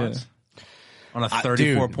Vikings thoughts on a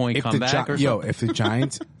Dude, 34-point if the comeback or something. if the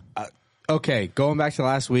Giants, okay, going back to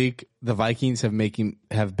last week, the Vikings have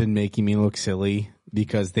been making me look silly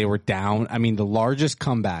because they were down. I mean, the largest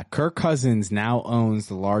comeback. Kirk Cousins now owns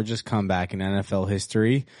the largest comeback in NFL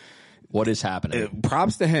history. What is happening?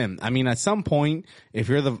 Props to him. I mean, at some point, if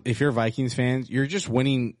you're Vikings fans, you're just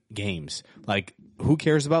winning games. Like, who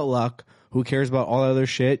cares about luck? Who cares about all that other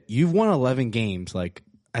shit? You've won 11 games. Like,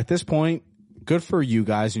 at this point, good for you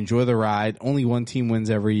guys. Enjoy the ride. Only one team wins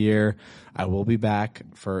every year. I will be back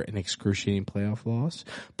for an excruciating playoff loss.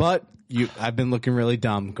 But I've been looking really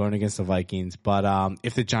dumb going against the Vikings. But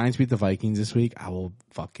if the Giants beat the Vikings this week, I'll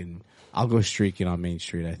go streaking on Main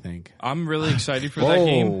Street, I think. I'm really excited for that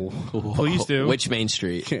game. Please do. Which Main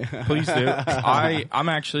Street? Please do.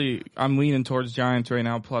 I'm leaning towards Giants right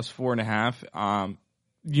now, plus 4.5.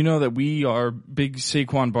 You know that we are big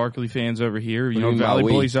Saquon Barkley fans over here. You know, Valley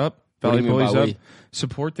Boys up. What do Valley you mean Boys by up. we?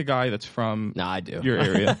 Support the guy that's from Nah, I do. your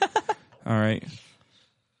area. All right.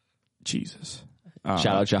 Jesus. Shout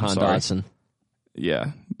out I'm Jahan sorry. Dotson.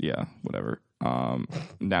 Yeah, whatever.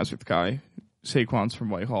 Nazareth guy. Saquon's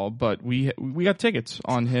from Whitehall, but we got tickets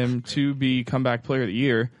on him to be comeback player of the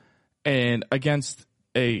year, and against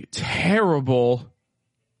a terrible.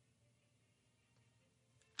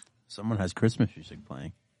 Someone has Christmas music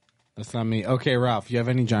playing. That's not me. Okay, Ralph, you have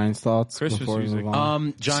any Giants thoughts? Christmas before we music. move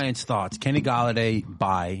on? Giants thoughts. Kenny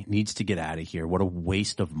Galladay needs to get out of here. What a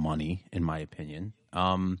waste of money, in my opinion.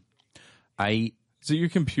 Is it your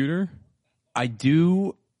computer? I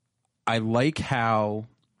like how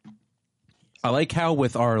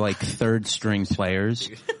with our like third string players,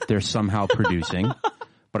 they're somehow producing.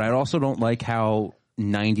 But I also don't like how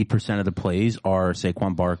 90% of the plays are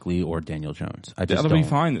Saquon Barkley or Daniel Jones. That'll be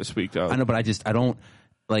fine this week, though. I know, but I don't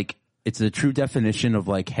like. It's the true definition of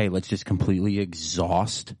like, hey, let's just completely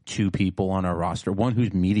exhaust two people on our roster. One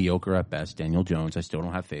who's mediocre at best, Daniel Jones. I still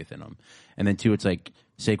don't have faith in him. And then two, it's like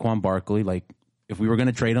Saquon Barkley. Like, if we were going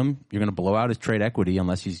to trade him, you're going to blow out his trade equity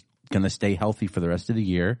unless he's going to stay healthy for the rest of the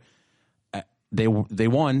year. They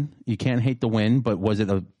won. You can't hate the win, but was it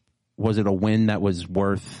a win that was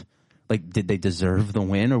worth? Like, did they deserve the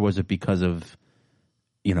win, or was it because of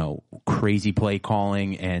crazy play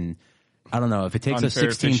calling and? I don't know if it takes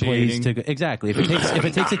Unfair 16 plays to go, exactly. If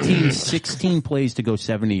it takes a team 16 plays to go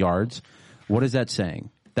 70 yards, what is that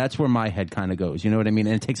saying? That's where my head kind of goes. You know what I mean?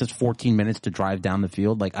 And it takes us 14 minutes to drive down the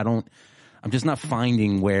field. Like I'm just not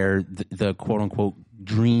finding where the quote unquote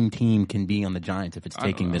dream team can be on the Giants if it's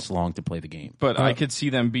taking this long to play the game. But I could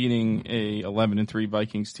see them beating a 11-3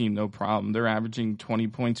 Vikings team, no problem. They're averaging 20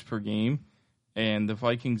 points per game, and the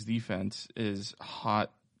Vikings defense is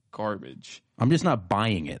hot garbage. I'm just not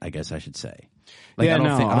buying it, I guess I should say. Like, Yeah, I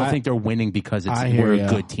don't think they're winning because we're a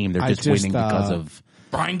good team. They're just winning because of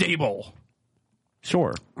Brian Dable.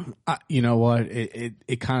 Sure. You know what?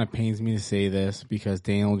 It kind of pains me to say this because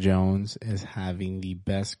Daniel Jones is having the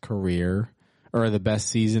best career or the best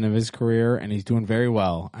season of his career, and he's doing very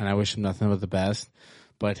well. And I wish him nothing but the best.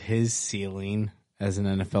 But his ceiling as an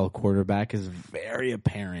NFL quarterback is very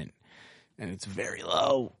apparent, and it's very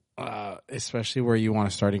low. Especially where you want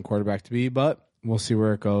a starting quarterback to be, but we'll see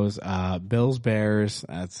where it goes. Bills, Bears,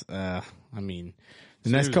 that's, the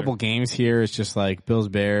next couple games here, it's just like Bills,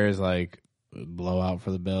 Bears, like blowout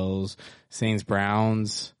for the Bills. Saints,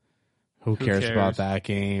 Browns, who cares about that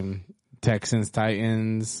game? Texans,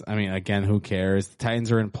 Titans, again, who cares? The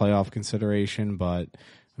Titans are in playoff consideration, but,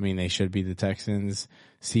 they should be the Texans.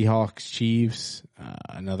 Seahawks, Chiefs,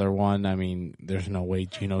 another one. There's no way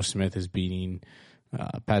Geno Smith is beating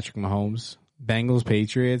Patrick Mahomes. Bengals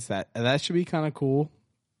Patriots, that should be kind of cool,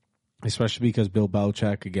 especially because Bill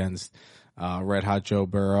Belichick against Red Hot Joe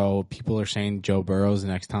Burrow. People are saying Joe Burrow's the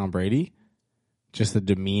next Tom Brady. Just the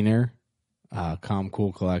demeanor, calm,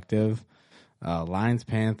 cool, collective. Lions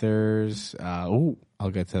Panthers. I'll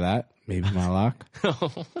get to that. Maybe my lock.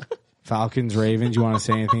 Falcons Ravens. You want to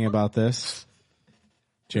say anything about this,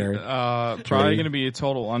 Jared? Probably going to be a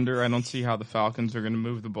total under. I don't see how the Falcons are going to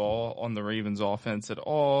move the ball on the Ravens offense at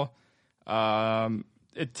all.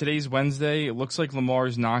 Today's Wednesday. It looks like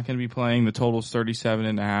Lamar's not going to be playing. The total's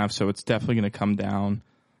 37.5, so it's definitely going to come down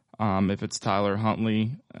if it's Tyler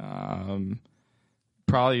Huntley.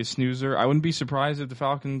 Probably a snoozer. I wouldn't be surprised if the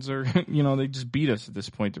Falcons are, they just beat us at this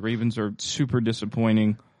point. The Ravens are super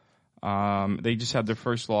disappointing. They just had their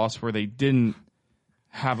first loss where they didn't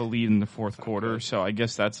have a lead in the fourth quarter, so I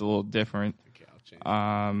guess that's a little different.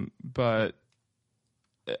 But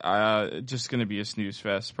just going to be a snooze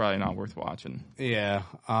fest. Probably not worth watching. Yeah.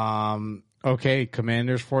 Okay.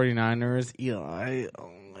 Commanders 49ers. Eli,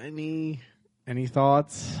 any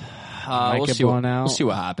thoughts? We'll see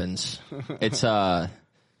what happens. It's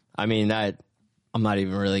I'm not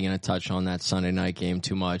even really going to touch on that Sunday night game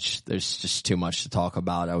too much. There's just too much to talk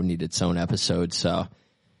about. I would need its own episode. So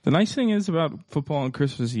the nice thing is about football on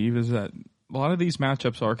Christmas Eve is that a lot of these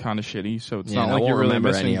matchups are kind of shitty. So it's not like you're really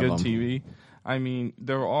missing good TV. I mean,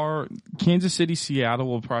 there are Kansas City, Seattle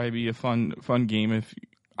will probably be a fun game. If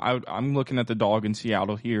I'm looking at the dog in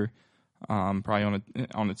Seattle here, probably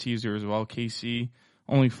on a teaser as well. KC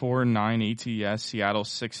only 4-9 ATS, Seattle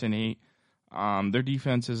 6-8. Their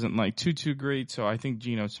defense isn't like too great, so I think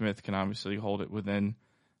Geno Smith can obviously hold it within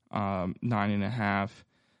 9.5.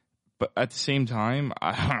 But at the same time,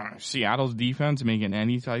 Seattle's defense making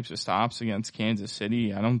any types of stops against Kansas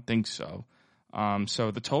City, I don't think so.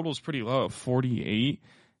 So the total is pretty low at 48,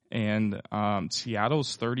 and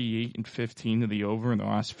Seattle's 38-15 to the over in the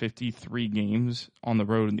last 53 games on the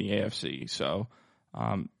road in the AFC. So,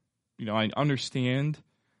 I understand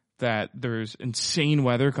that there's insane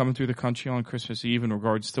weather coming through the country on Christmas Eve in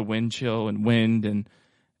regards to wind chill and wind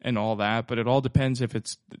and all that, but it all depends if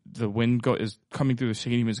it's the wind is coming through the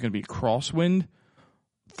stadium is going to be crosswind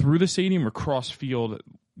through the stadium or cross field,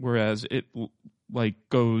 whereas it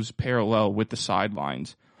goes parallel with the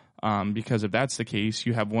sidelines. Because if that's the case,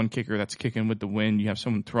 you have one kicker that's kicking with the wind, you have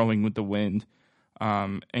someone throwing with the wind,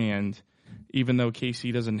 and even though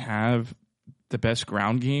KC doesn't have the best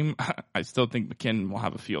ground game, I still think McKinnon will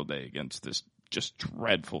have a field day against this just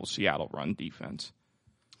dreadful Seattle run defense.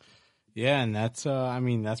 Yeah, and that's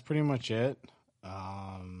pretty much it.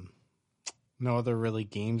 No other really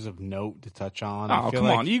games of note to touch on. Oh, come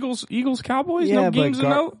on. Eagles, Cowboys, yeah, no games of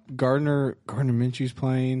note? Gardner Minshew's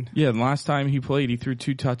playing. Yeah, the last time he played, he threw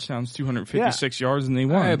 2 touchdowns, 256 yards, and they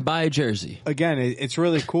won. All right, buy a jersey. Again, it's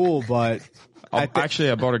really cool, but... I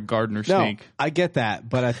bought a Gardner snake. No, I get that,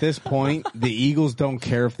 but at this point, the Eagles don't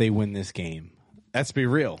care if they win this game. Let's be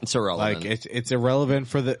real. It's irrelevant. Like it's irrelevant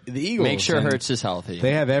for the Eagles. Make sure Hurts is healthy.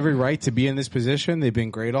 They have every right to be in this position. They've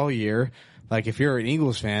been great all year. Like if you're an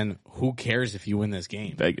Eagles fan, who cares if you win this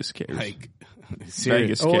game? Vegas cares. Like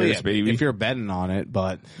Vegas cares, baby. If you're betting on it,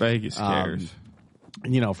 but Vegas cares.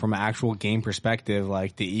 From an actual game perspective,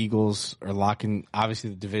 like the Eagles are locking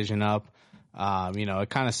obviously the division up. It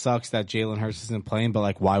kind of sucks that Jalen Hurts isn't playing, but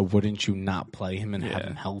like, why wouldn't you not play him and have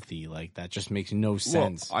him healthy? Like that just makes no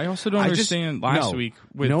sense. Well, I also don't understand last week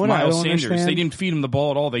with Miles Sanders. They didn't feed him the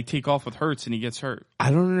ball at all. They take off with Hurts and he gets hurt.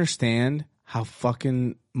 I don't understand how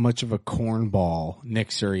fucking much of a cornball Nick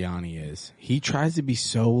Sirianni is. He tries to be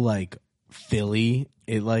so like Philly.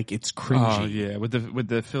 It's cringy. Oh yeah, with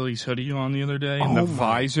the Phillies hoodie on the other day and the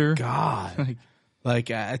visor. God,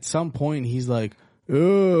 like at some point he's like,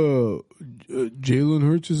 oh, Jalen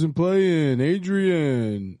Hurts isn't playing.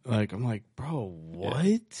 Adrian. Like, I'm like, bro, what?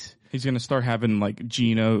 Yeah. He's going to start having, like,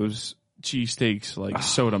 Geno's cheesesteaks, like,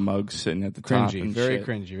 soda mugs sitting at the top. And very shit.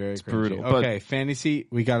 cringy, very it's cringy. Brutal. Okay, fantasy,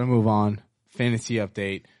 we got to move on. Fantasy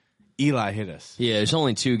update. Eli, hit us. Yeah, there's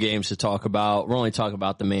only 2 games to talk about. We're only talking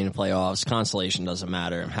about the main playoffs. Consolation doesn't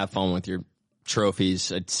matter. Have fun with your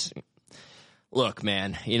trophies. Look,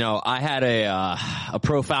 man, I had a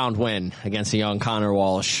profound win against the young Connor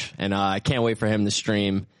Walsh, and I can't wait for him to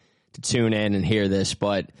stream, to tune in and hear this.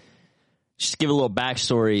 But just to give a little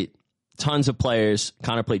backstory, tons of players.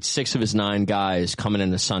 Connor played 6 of his 9 guys coming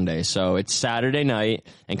into Sunday. So it's Saturday night,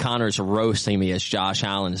 and Connor's roasting me as Josh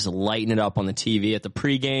Allen is lighting it up on the TV at the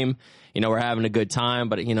pregame. We're having a good time,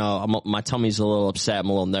 but, my tummy's a little upset. I'm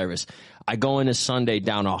a little nervous. I go into Sunday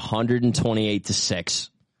down 128-6.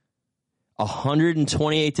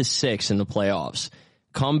 128-6 in the playoffs.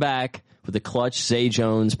 Come back with a clutch Zay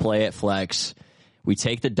Jones play at flex. We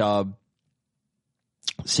take the dub.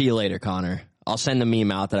 See you later, Connor. I'll send the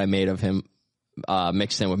meme out that I made of him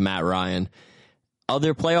mixed in with Matt Ryan.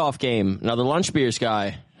 Other playoff game, another lunch beers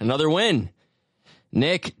guy, another win.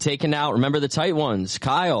 Nick taking out, remember the tight ones,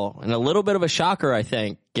 Kyle, and a little bit of a shocker, I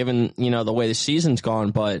think, given, the way the season's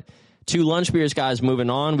gone, but 2 lunch beers guys moving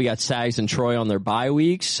on. We got Sags and Troy on their bye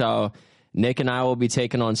weeks, so Nick and I will be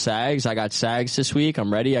taking on Sags. I got Sags this week.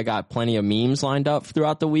 I'm ready. I got plenty of memes lined up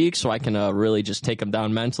throughout the week, so I can really just take them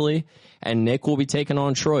down mentally. And Nick will be taking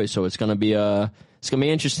on Troy, so it's gonna be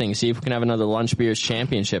interesting. See if we can have another lunch beers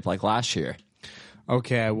championship like last year.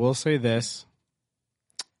 Okay, I will say this.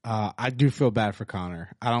 I do feel bad for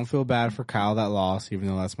Connor. I don't feel bad for Kyle that lost, even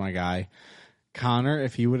though that's my guy. Connor,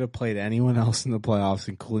 if he would have played anyone else in the playoffs,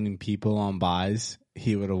 including people on buys,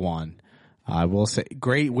 he would have won. I will say,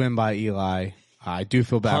 great win by Eli. I do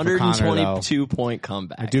feel bad for Connor, though. 122-point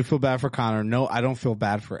comeback. I do feel bad for Connor. No, I don't feel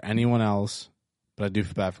bad for anyone else, but I do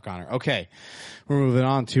feel bad for Connor. Okay, we're moving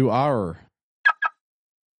on to our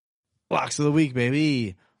locks of the week,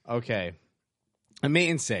 baby. Okay, I'm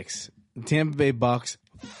 8-6. The Tampa Bay Bucks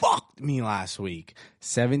fucked me last week.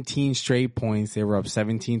 17 straight points. They were up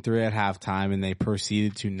 17-3 at halftime, and they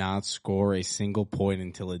proceeded to not score a single point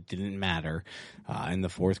until it didn't matter in the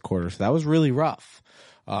fourth quarter. So that was really rough.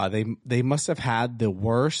 They must have had the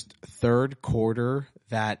worst third quarter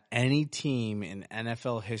that any team in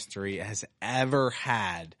NFL history has ever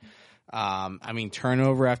had.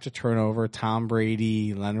 Turnover after turnover, Tom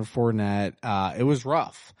Brady, Leonard Fournette. It was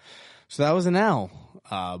rough. So that was an L.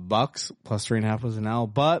 Bucks plus 3.5 was an L,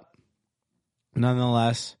 but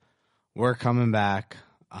nonetheless, we're coming back,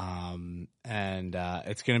 and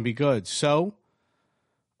it's going to be good. So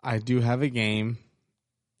I do have a game,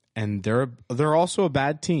 and they're also a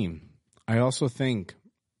bad team. I also think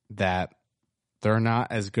that they're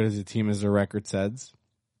not as good as a team as their record says,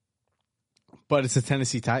 but it's the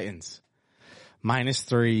Tennessee Titans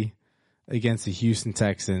 -3 against the Houston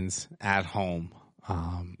Texans at home.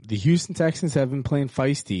 The Houston Texans have been playing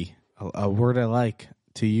feisty, a word I like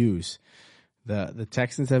to use. The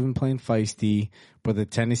Texans have been playing feisty, but the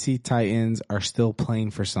Tennessee Titans are still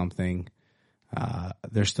playing for something.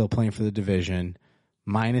 They're still playing for the division.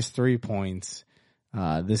 -3 points.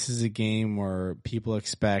 This is a game where people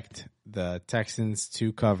expect the Texans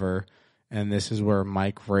to cover, and this is where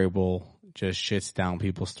Mike Vrabel just shits down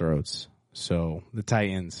people's throats. So the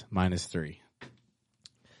Titans -3.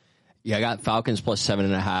 Yeah, I got Falcons plus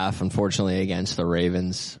 7.5, unfortunately, against the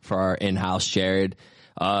Ravens for our in-house Jared.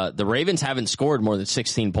 The Ravens haven't scored more than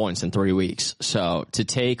 16 points in 3 weeks. So to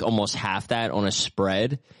take almost half that on a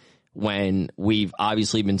spread when we've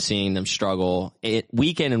obviously been seeing them struggle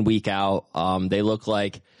week in and week out, they look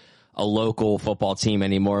like a local football team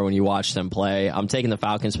anymore when you watch them play. I'm taking the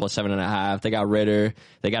Falcons plus 7.5. They got Ritter.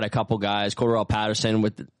 They got a couple guys, Cordarrelle Patterson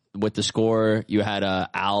with the score. You had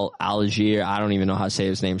Algier, I don't even know how to say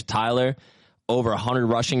his name, Tyler, over 100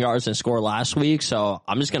 rushing yards and score last week. So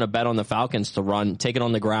I'm just going to bet on the Falcons to take it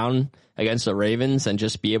on the ground against the Ravens and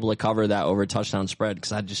just be able to cover that over touchdown spread,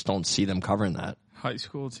 because I just don't see them covering that. High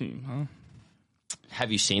school team, huh?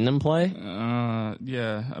 Have you seen them play?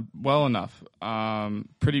 Yeah, well enough.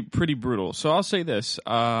 Pretty brutal. So I'll say this.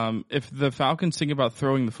 If the Falcons think about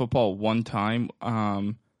throwing the football one time,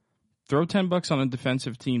 throw $10 on a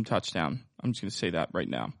defensive team touchdown. I'm just going to say that right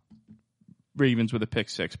now. Ravens with a pick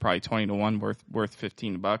six, probably 20-1, worth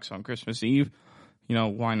 $15 on Christmas Eve.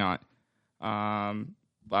 Why not?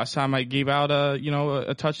 Last time I gave out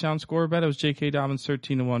a touchdown score bet, it was J.K. Dobbins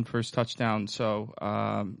 13-1 first touchdown. So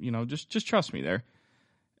just trust me there.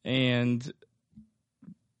 And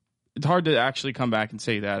it's hard to actually come back and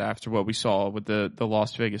say that after what we saw with the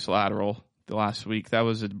Las Vegas lateral the last week.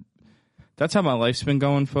 That's how my life's been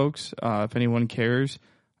going, folks. If anyone cares,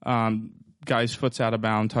 guy's foot's out of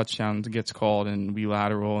bounds, touchdown gets called, and we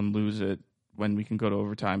lateral and lose it when we can go to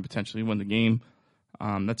overtime, potentially win the game.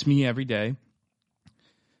 That's me every day.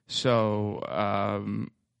 So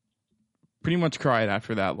pretty much cried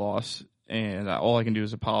after that loss, and all I can do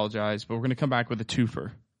is apologize. But we're going to come back with a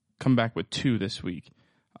twofer. Come back with 2 this week.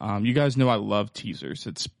 You guys know I love teasers.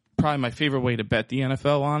 It's probably my favorite way to bet the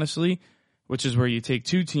NFL, honestly, which is where you take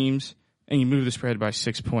 2 teams and you move the spread by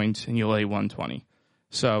 6 points and you lay 120.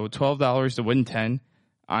 So $12 to win 10.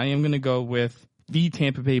 I am going to go with the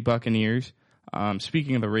Tampa Bay Buccaneers.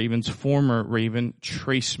 Speaking of the Ravens, former Raven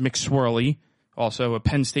Trace McSorley, also a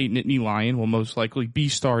Penn State Nittany Lion, will most likely be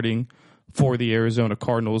starting for the Arizona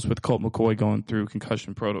Cardinals with Colt McCoy going through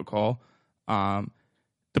concussion protocol.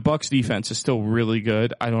 The Bucs defense is still really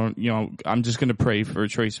good. I'm just going to pray for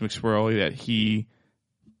Trace McSorley that he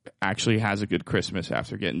actually has a good Christmas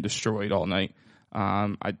after getting destroyed all night.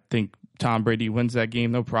 I think Tom Brady wins that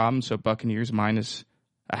game, no problem. So Buccaneers minus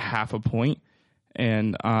a half a point.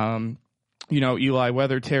 And, Eli,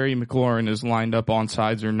 whether Terry McLaurin is lined up on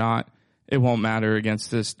sides or not, it won't matter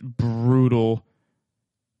against this brutal,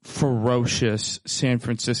 ferocious San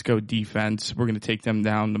Francisco defense. We're going to take them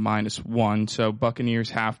down to -1. So Buccaneers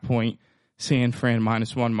half point, San Fran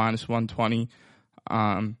 -1, -120.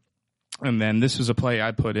 And then this was a play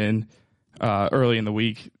I put in early in the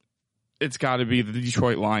week. It's got to be the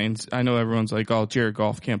Detroit Lions. I know everyone's like, oh, Jared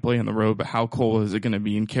Goff can't play on the road, but how cold is it going to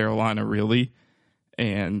be in Carolina, really?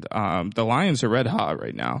 And the Lions are red hot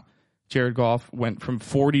right now. Jared Goff went from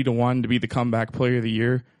 40-1 to be the comeback player of the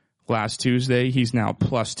year last Tuesday. He's now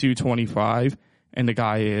 +225, and the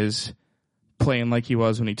guy is playing like he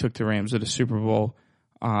was when he took the Rams to the Super Bowl.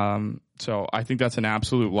 So I think that's an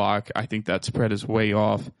absolute lock. I think that spread is way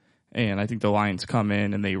off, and I think the Lions come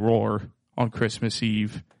in and they roar on Christmas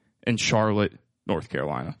Eve in Charlotte, North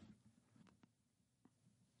Carolina.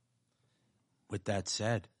 With that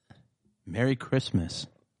said, Merry Christmas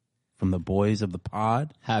from the boys of the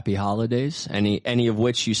pod. Happy holidays. Any of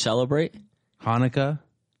which you celebrate? Hanukkah,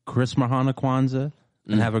 Chris Mahana Kwanzaa,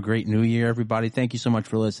 and have a great new year, everybody. Thank you so much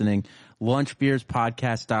for listening.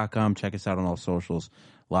 Lunchbeerspodcast.com. Check us out on all socials.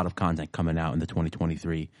 A lot of content coming out in the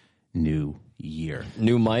 2023 new year.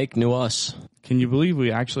 New Mike, new us. Can you believe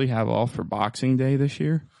we actually have off for Boxing Day this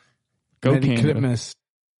year? Go Canada. Miss.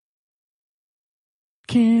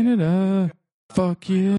 Canada. Fuck you.